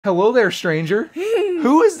Hello there, stranger.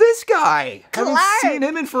 Who is this guy? Haven't seen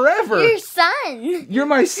him in forever. Your son. You're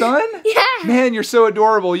my son? Yeah. Man, you're so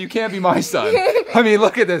adorable. You can't be my son. I mean,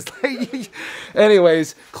 look at this.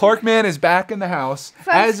 Anyways, Clark Man is back in the house,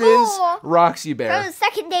 as is Roxy Bear. From the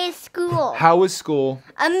second day of school. How was school?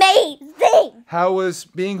 Amazing. How was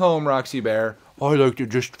being home, Roxy Bear? I liked it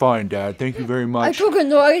just fine, Dad. Thank you very much. I took a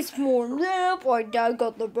nice warm nap. My dad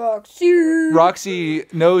got the Roxy. Roxy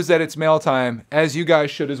knows that it's mail time, as you guys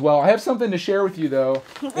should as well. I have something to share with you, though.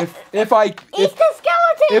 If I can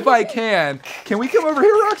we come over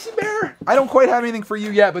here, Roxy Bear? I don't quite have anything for you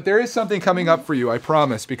yet, but there is something coming up for you, I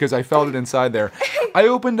promise, because I felt it inside there. I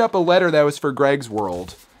opened up a letter that was for Greg's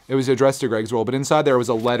World. It was addressed to Greg's World, but inside there was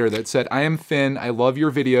a letter that said, I am Finn, I love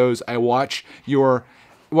your videos, I watch you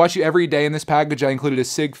every day. In this package, I included a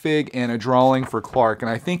sig fig and a drawing for Clark, and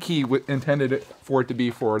I think he intended it for it to be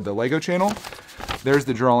for the Lego channel. There's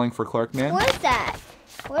the drawing for Clark Man. What is that?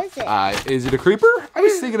 What is it? Is it a creeper? I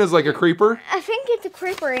was thinking it was like a creeper. I think it's a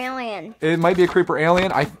creeper alien. It might be a creeper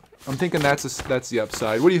alien. I'm thinking that's the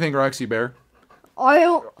upside. What do you think, Roxy Bear? I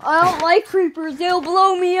don't like creepers. They'll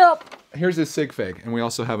blow me up. Here's his sig fig, and we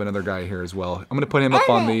also have another guy here as well. I'm gonna put him up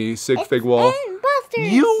on the sig fig wall.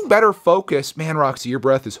 You better focus. Man, Roxy, your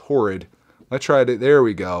breath is horrid. Let's try it. There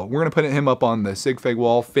we go. We're going to put him up on the sig fig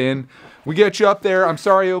wall. Finn, we get you up there. I'm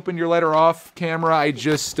sorry I opened your letter off camera. I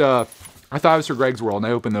just, I thought it was for Greg's World, and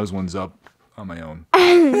I opened those ones up on my own.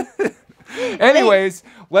 Anyways,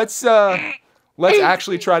 let's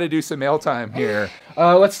actually try to do some mail time here.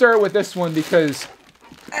 Let's start with this one because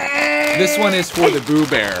this one is for the Boo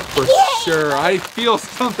Bear, for sure. I feel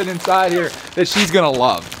something inside here that she's going to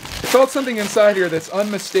love. I felt something inside here that's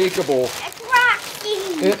unmistakable. It's Roxy.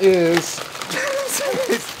 It is.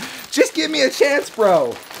 Just give me a chance,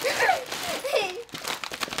 bro.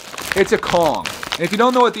 It's a Kong. And if you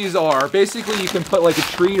don't know what these are, basically you can put like a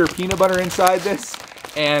treat or peanut butter inside this,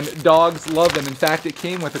 and dogs love them. In fact, it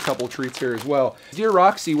came with a couple treats here as well. Dear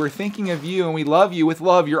Roxy, we're thinking of you, and we love you with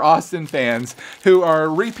love, your Austin fans, who are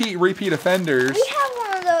repeat offenders. We have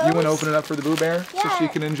one of those. You want to open it up for the Boo Bear so Yeah. she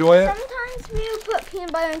can enjoy it? Sometimes we put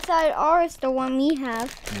peanut butter inside ours, the one we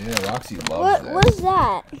have. Yeah, Roxy loves this. What is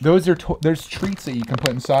that? Those are there's treats that you can put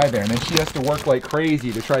inside there, and then she has to work like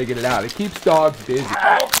crazy to try to get it out. It keeps dogs busy.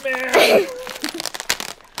 Oh, man!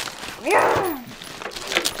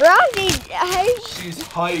 Roxy, She's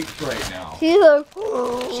hyped right now. she's like,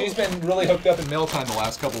 She's been really hooked up in mail time the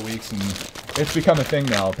last couple weeks, and it's become a thing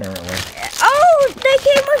now, apparently. oh, they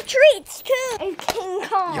came with treats too. And King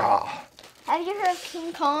Kong. Yeah. Have you heard of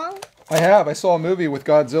King Kong? I have. I saw a movie with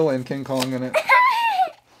Godzilla and King Kong in it.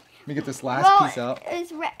 Let me get this last piece out.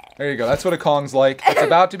 It's There you go. That's what a Kong's like. It's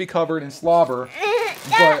about to be covered in slobber,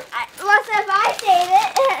 but unless if I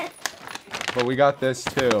say it. we got this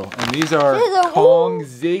too. And these are Kong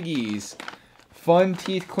Ziggies. Fun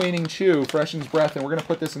teeth cleaning chew, freshens breath, and we're gonna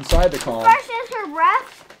put this inside the Kong. Freshens her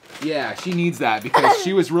breath? Yeah, she needs that because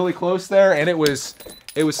she was really close there, and it was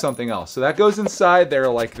something else. So that goes inside there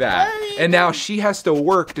like that. And now she has to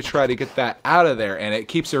work to try to get that out of there, and it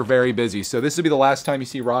keeps her very busy. So this will be the last time you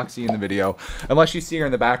see Roxy in the video, unless you see her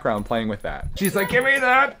in the background playing with that. She's like, give me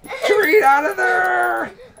that treat out of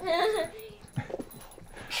there!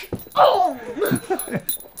 Oh!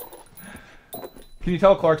 Can you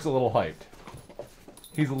tell Clark's a little hyped?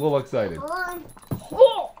 He's a little excited.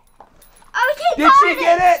 Did she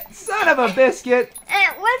get it? Son of a biscuit!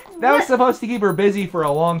 That was supposed to keep her busy for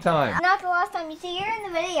a long time. Not the last time you see her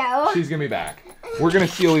in the video. She's gonna be back. We're gonna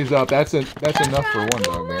seal these up. That's enough for one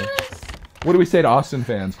dog there. What do we say to Austin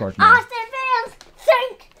fans, Clark? Austin fans,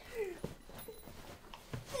 thank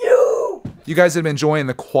you. You guys have been enjoying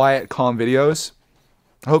the quiet, calm videos.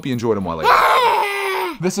 I hope you enjoyed them while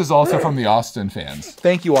they This is also from the Austin fans.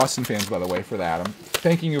 Thank you, Austin fans, by the way, for that. I'm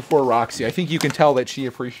thanking you for Roxy. I think you can tell that she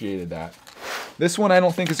appreciated that. This one I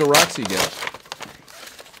don't think is a Roxy gift.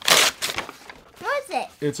 What's it?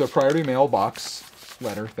 It's a priority mailbox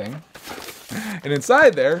letter thing. And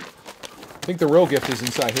inside there, I think the real gift is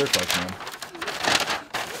inside here, Clark Man.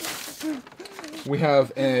 We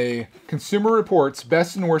have a Consumer Reports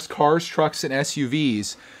Best and Worst Cars, Trucks, and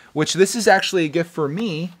SUVs, which this is actually a gift for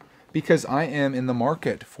me because I am in the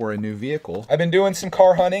market for a new vehicle. I've been doing some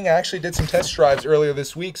car hunting. I actually did some test drives earlier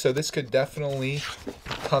this week, so this could definitely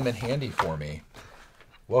come in handy for me.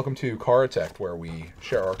 Welcome to brickitect, where we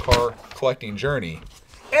share our car collecting journey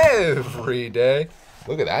every day.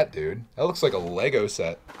 Look at that, dude. That looks like a Lego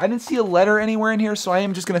set. I didn't see a letter anywhere in here, so I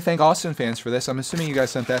am just going to thank Austin fans for this. I'm assuming you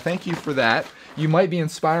guys sent that. Thank you for that. You might be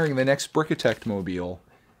inspiring the next brickitect mobile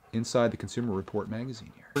inside the Consumer Report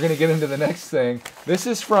magazine here. We're going to get into the next thing. This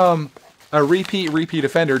is from a repeat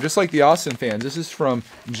offender, just like the Austin fans. This is from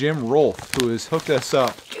Jim Rolfe, who has hooked us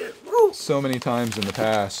up so many times in the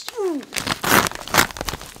past.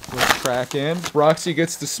 Let's track in. Roxy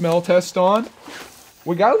gets the smell test on.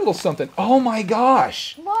 We got a little something. Oh my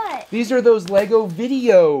gosh! What? These are those LEGO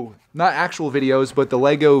Vidiyo, not actual videos, but the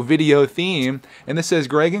LEGO Vidiyo theme. And this says,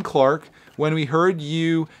 Greg and Clark, when we heard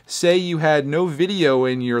you say you had no video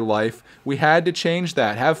in your life, we had to change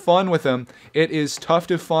that. Have fun with them. It is tough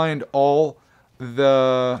to find all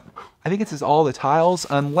the, I think it says all the tiles,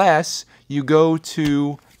 unless you go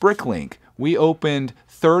to Bricklink. We opened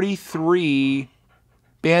 33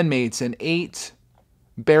 bandmates and 8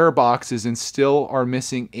 bear boxes and still are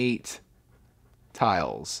missing 8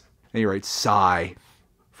 tiles. And he writes, sigh,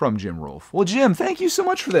 from Jim Rolfe. Well, Jim, thank you so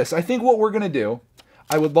much for this. I think what we're going to do,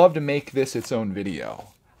 I would love to make this its own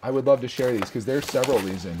video. I would love to share these because there's several of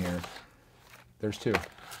these in here. There's 2.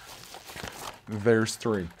 There's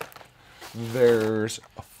 3. There's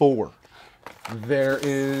 4. There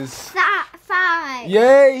is 5.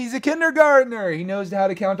 Yay, he's a kindergartner. He knows how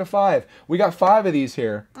to count to 5. We got 5 of these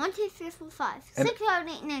here. 1, 2, 3, 4, 5, 6, 7,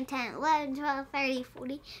 8, 9, 10, 11, 12, 30,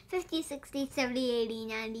 40, 50, 60, 70, 80,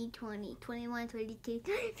 90, 20, 21, 22,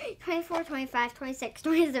 23, 24, 25, 26,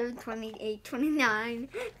 27, 28, 29,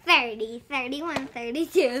 30, 31,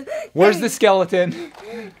 32. Where's the skeleton?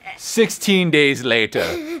 16 days later.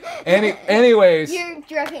 Anyways, You're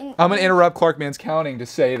dropping. I'm going to interrupt Clarkman's counting to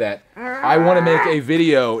say that I want to make a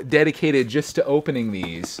video dedicated just to opening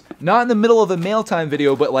these. Not in the middle of a mail time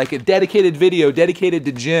video, but like a dedicated video dedicated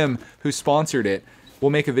to Jim, who sponsored it. We'll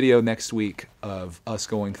make a video next week of us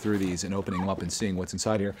going through these and opening them up and seeing what's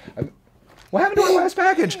inside here. What happened to our last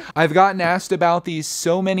package? I've gotten asked about these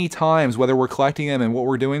so many times, whether we're collecting them and what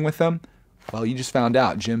we're doing with them. Well, you just found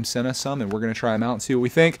out. Jim sent us some, and we're going to try them out and see what we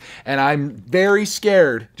think. And I'm very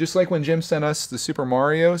scared, just like when Jim sent us the Super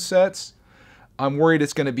Mario sets, I'm worried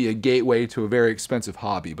it's going to be a gateway to a very expensive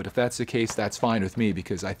hobby. But if that's the case, that's fine with me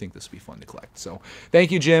because I think this will be fun to collect. So thank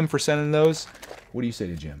you, Jim, for sending those. What do you say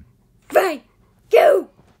to Jim? Thank you.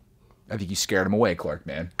 I think you scared him away, Clark,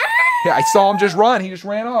 man. Yeah, I saw him just run. He just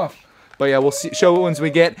ran off. But yeah, we'll see, show what ones we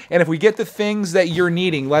get. And if we get the things that you're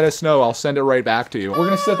needing, let us know. I'll send it right back to you. We're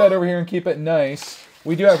going to set that over here and keep it nice.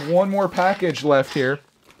 We do have one more package left here.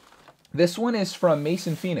 This one is from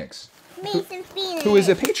Mason Phoenix. Mason Phoenix. Who is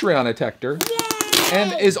a Patreon detector. Yay!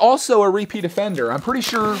 And is also a repeat offender. I'm pretty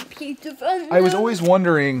sure. Repeat offender. I was always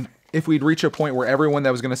wondering if we'd reach a point where everyone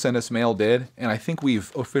that was going to send us mail did. And I think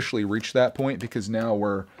we've officially reached that point because now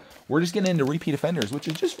we're just getting into repeat offenders, which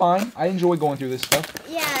is just fine. I enjoy going through this stuff.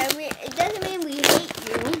 Yeah, it doesn't mean we hate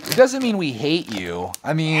you. It doesn't mean we hate you.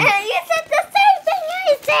 I mean... You said the same thing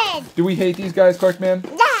I said. Do we hate these guys, Clarkman?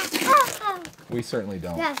 Yeah. We certainly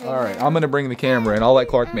don't. Yes, I All right, do. I'm going to bring the camera in. I'll let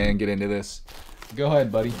Clarkman get into this. Go ahead,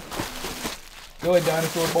 buddy. Go ahead,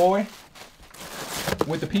 dinosaur boy.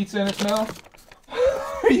 With the pizza in its mouth.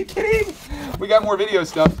 Are you kidding? We got more video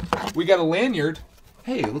stuff. We got a lanyard.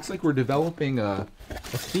 Hey, it looks like we're developing a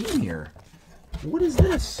theme here. What is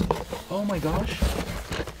this? Oh my gosh.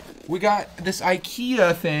 We got this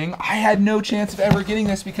IKEA thing. I had no chance of ever getting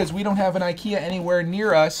this because we don't have an IKEA anywhere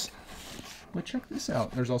near us. But check this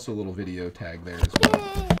out. There's also a little video tag there as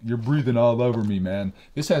well. You're breathing all over me, man.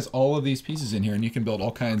 This has all of these pieces in here, and you can build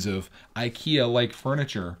all kinds of IKEA-like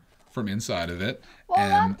furniture from inside of it. Well,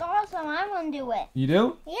 and that's awesome. I want to do it. you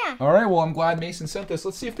do? Yeah. All right, well, I'm glad Mason sent this.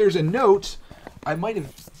 Let's see if there's a note. I might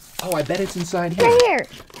have... Oh, I bet it's inside here. Right here.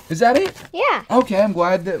 Is that it? Yeah. Okay, I'm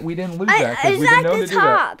glad that we didn't lose that because It's we've been at known the to do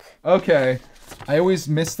that. top. Okay. I always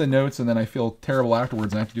miss the notes and then I feel terrible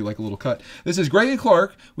afterwards and I have to do like a little cut. This is Greg and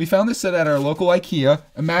Clark. We found this set at our local IKEA.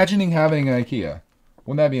 Imagining having an IKEA.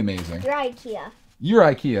 Wouldn't that be amazing? Your IKEA. Your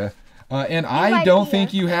IKEA. And I don't IKEA.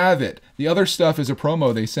 think you have it. The other stuff is a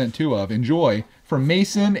promo they sent 2 of. Enjoy. From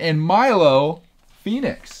Mason and Milo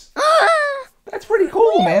Phoenix. That's pretty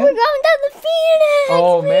cool, man. We're going down the Phoenix.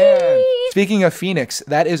 Oh, man. baby. Speaking of Phoenix,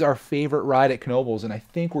 that is our favorite ride at Knoebels, and I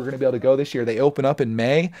think we're going to be able to go this year. They open up in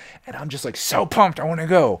May, and I'm just like so pumped. I want to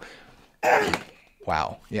go.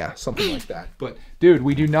 Wow. Yeah, something like that. But, dude,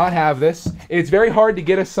 we do not have this. It's very hard to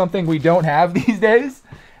get us something we don't have these days.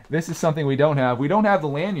 This is something we don't have. We don't have the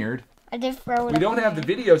lanyard. I did throw it. We don't have the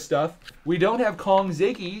video stuff. We don't have Kong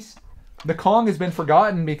Ziggies. The Kong has been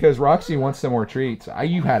forgotten because Roxy wants some more treats.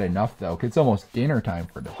 You had enough, though. It's almost dinner time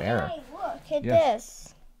for the bear. Hey, look at Yeah.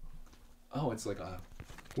 this. Oh, it's like a...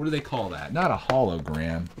 What do they call that? Not a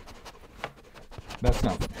hologram. That's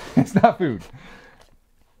not... It's not food.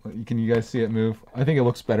 Can you guys see it move? I think it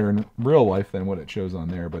looks better in real life than what it shows on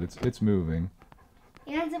there, but it's moving.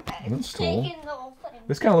 You know, That's cool. shaking the whole thing.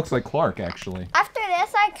 This kind of looks like Clark, actually. After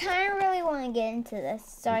this, I kind of really want to get into this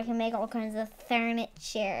so I can make all kinds of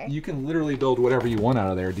furniture. You can literally build whatever you want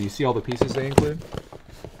out of there. Do you see all the pieces they include?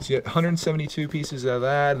 So you get 172 pieces of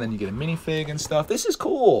that, and then you get a minifig and stuff. This is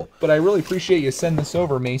cool. But I really appreciate you sending this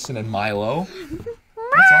over, Mason and Milo.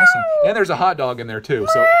 That's awesome. And there's a hot dog in there too,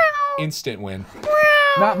 so instant win.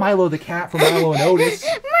 Not Milo the cat from Milo and Otis.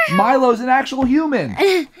 Milo's an actual human.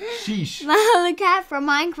 Sheesh. Milo the cat from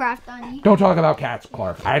Minecraft on you. Don't talk about cats,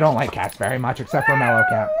 Clark. I don't like cats very much, except for Mellow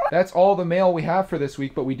Cat. That's all the mail we have for this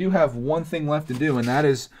week, but we do have one thing left to do, and that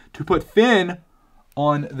is to put Finn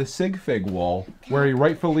on the sig fig wall, where he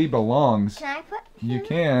rightfully belongs. Can I put him? You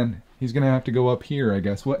can. He's gonna have to go up here, I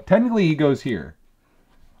guess. What? Technically, he goes here.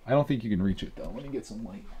 I don't think you can reach it though. Let me get some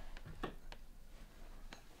light.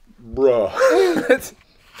 Bruh.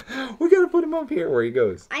 We gotta put him up here where he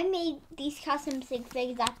goes. I made these custom sig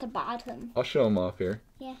figs at the bottom. I'll show him off here.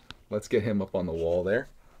 Yeah. Let's get him up on the wall there.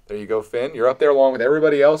 There you go, Finn. You're up there along with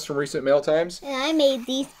everybody else from recent mail times. And I made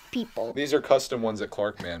these people. These are custom ones that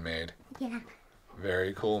Clark Man made. Yeah.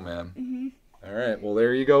 Very cool, man. All right, well,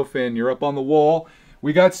 there you go, Finn. You're up on the wall.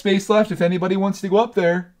 We got space left if anybody wants to go up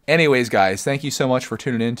there. Anyways, guys, thank you so much for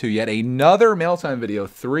tuning in to yet another mail time video.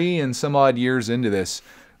 3 and some odd years into this.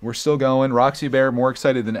 We're still going. Roxy Bear more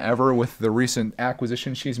excited than ever with the recent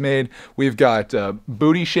acquisition she's made. We've got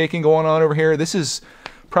booty shaking going on over here. This is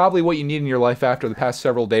probably what you need in your life after the past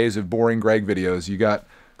several days of boring Greg videos. You got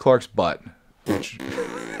Clark's butt. Which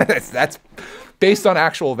that's based on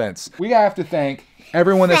actual events. We have to thank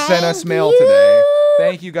everyone that sent us mail today.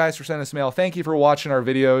 Thank you guys for sending us mail. Thank you for watching our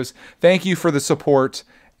videos. Thank you for the support.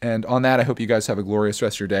 And on that, I hope you guys have a glorious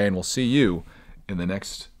rest of your day, and we'll see you in the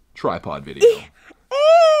next tripod video.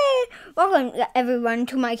 Welcome everyone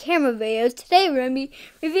to my camera videos. Today we're going to be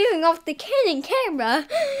reviewing off the Canon camera.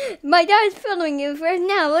 My dad's filming it right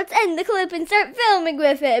now. Let's end the clip and start filming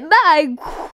with it. Bye!